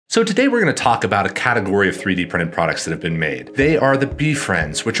So today we're going to talk about a category of 3D printed products that have been made. They are the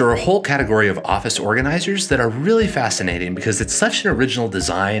bFRIENDS, which are a whole category of office organizers that are really fascinating because it's such an original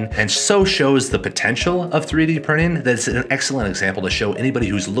design and so shows the potential of 3D printing that it's an excellent example to show anybody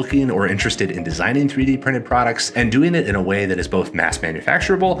who's looking or interested in designing 3D printed products and doing it in a way that is both mass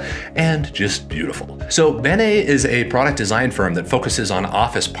manufacturable and just beautiful. So Bene is a product design firm that focuses on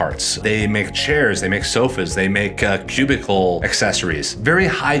office parts. They make chairs, they make sofas, they make cubicle accessories, very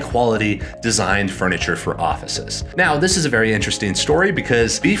high quality designed furniture for offices. Now, this is a very interesting story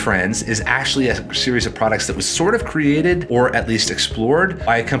because bFRIENDS is actually a series of products that was sort of created or at least explored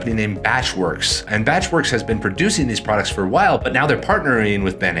by a company named Batchworks. And Batchworks has been producing these products for a while, but now they're partnering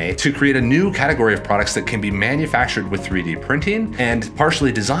with Bene to create a new category of products that can be manufactured with 3D printing and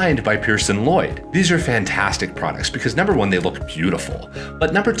partially designed by Pearson Lloyd. These are fantastic products because number one, they look beautiful,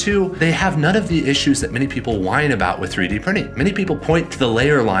 but number two, they have none of the issues that many people whine about with 3D printing. Many people point to the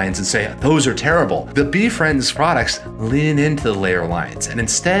layer lines and say, those are terrible. The bFRIENDS products lean into the layer lines, and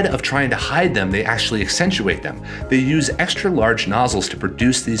instead of trying to hide them, they actually accentuate them. They use extra large nozzles to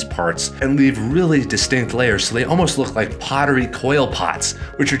produce these parts and leave really distinct layers, so they almost look like pottery coil pots,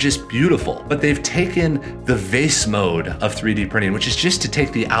 which are just beautiful. But they've taken the Vase mode of 3D printing, which is just to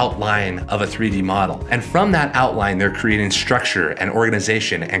take the outline of a 3D model. And from that outline, they're creating structure and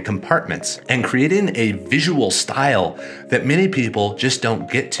organization and compartments and creating a visual style that many people just don't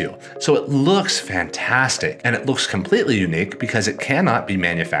get to. So it looks fantastic and it looks completely unique because it cannot be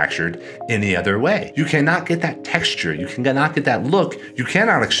manufactured any other way. You cannot get that texture, you cannot get that look, you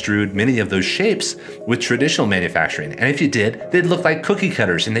cannot extrude many of those shapes with traditional manufacturing. And if you did, they'd look like cookie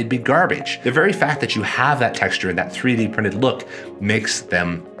cutters and they'd be garbage. The very fact that you have that texture and that 3D printed look makes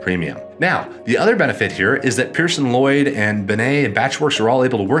them premium. Now, the other benefit here is that Pearson Lloyd and Bene and Batchworks are all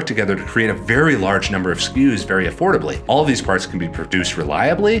able to work together to create a very large number of SKUs very affordably. All of these parts can be produced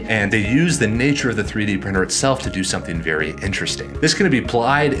reliably, and they use the nature of the 3D printer itself to do something very interesting. This can be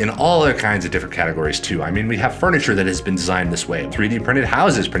applied in all other kinds of different categories too. I mean, we have furniture that has been designed this way. 3D printed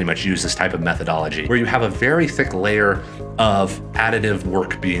houses pretty much use this type of methodology, where you have a very thick layer of additive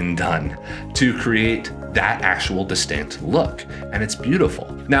work being done to create that actual distinct look, and it's beautiful.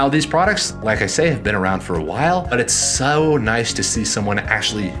 Now, these products, like I say, have been around for a while, but it's so nice to see someone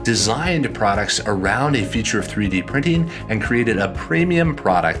actually designed products around a feature of 3D printing and created a premium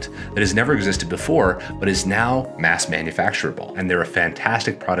product that has never existed before, but is now mass manufacturable. And they're a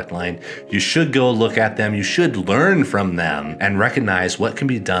fantastic product line. You should go look at them. You should learn from them and recognize what can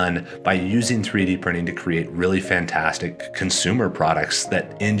be done by using 3D printing to create really fantastic consumer products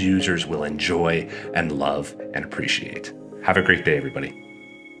that end users will enjoy and love and appreciate. Have a great day, everybody.